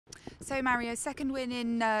So Mario, second win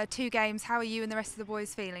in 2 games. How are you and the rest of the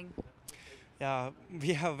boys feeling? Yeah,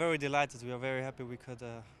 we are very delighted. We are very happy we could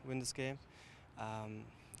win this game.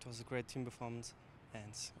 It was a great team performance,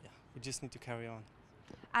 and yeah, we just need to carry on.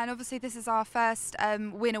 And obviously this is our first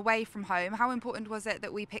win away from home. How important was it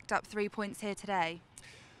that we picked up 3 points here today?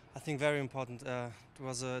 I think very important. It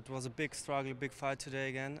was a big struggle, big fight today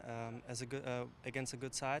again, as a good against a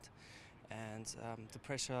good side, and the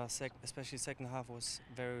pressure, especially second half, was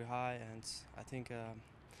very high. And I think,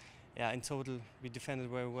 yeah, in total we defended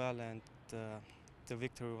very well, and the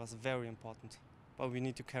victory was very important. But we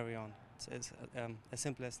need to carry on. It's as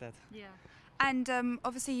simple as that. Yeah. And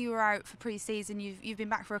obviously you were out for pre-season. You've been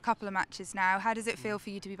back for a couple of matches now. How does it feel for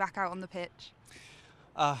you to be back out on the pitch?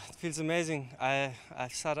 It feels amazing.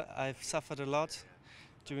 I've suffered a lot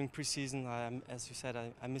during preseason. As you said,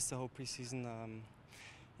 I missed the whole preseason.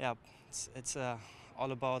 Yeah, it's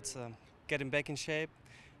all about getting back in shape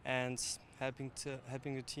and helping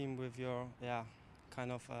the team with your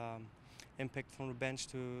kind of impact from the bench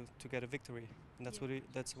to get a victory. And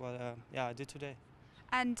that's what yeah, I did today.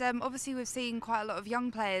 And obviously we've seen quite a lot of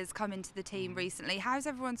young players come into the team recently. How's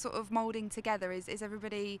everyone sort of moulding together? Is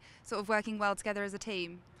everybody sort of working well together as a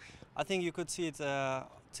team? I think you could see it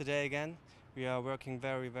today again. We are working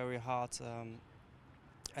very, very hard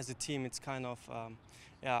as a team. It's kind of,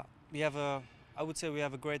 yeah, I would say we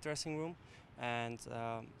have a great dressing room, and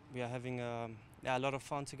we are having yeah, a lot of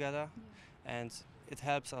fun together, and it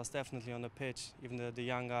helps us definitely on the pitch. Even the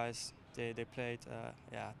young guys, they played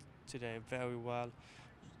yeah, today very well,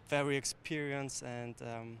 very experienced, and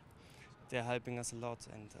they're helping us a lot,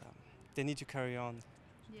 and they need to carry on.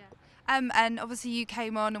 Yeah. And obviously you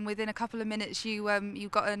came on, and within a couple of minutes you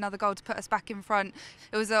got another goal to put us back in front.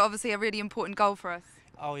 It was obviously a really important goal for us.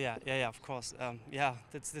 Oh yeah, yeah, of course. Yeah,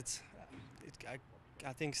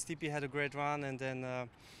 I think Stipe had a great run, and then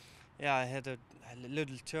yeah, I had a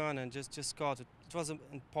little turn and just scored. It was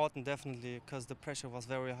important definitely because the pressure was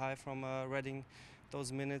very high from Reading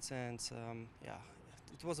those minutes, and yeah,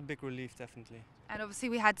 it was a big relief definitely. And obviously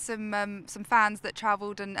we had some fans that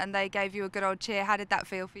travelled and they gave you a good old cheer. How did that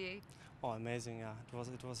feel for you? Oh, amazing! Yeah,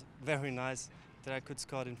 it was very nice that I could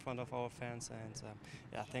score in front of our fans, and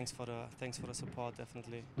yeah, thanks for the support.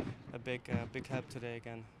 Definitely a big help today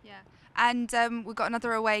again. Yeah. And we've got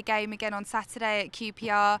another away game again on Saturday at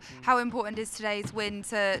QPR. How important is today's win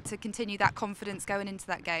to continue that confidence going into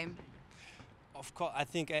that game? Of course, I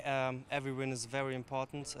think every win is very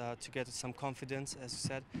important to get some confidence, as you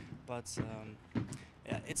said. But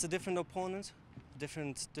yeah, it's a different opponent,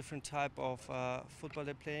 different type of football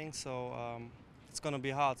they're playing. So it's gonna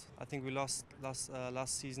be hard. I think we lost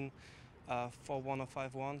last season 4-1 or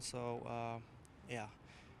 5-1. So yeah,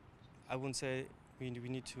 I wouldn't say we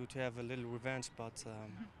need to have a little revenge, but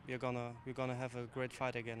we're gonna have a great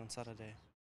fight again on Saturday.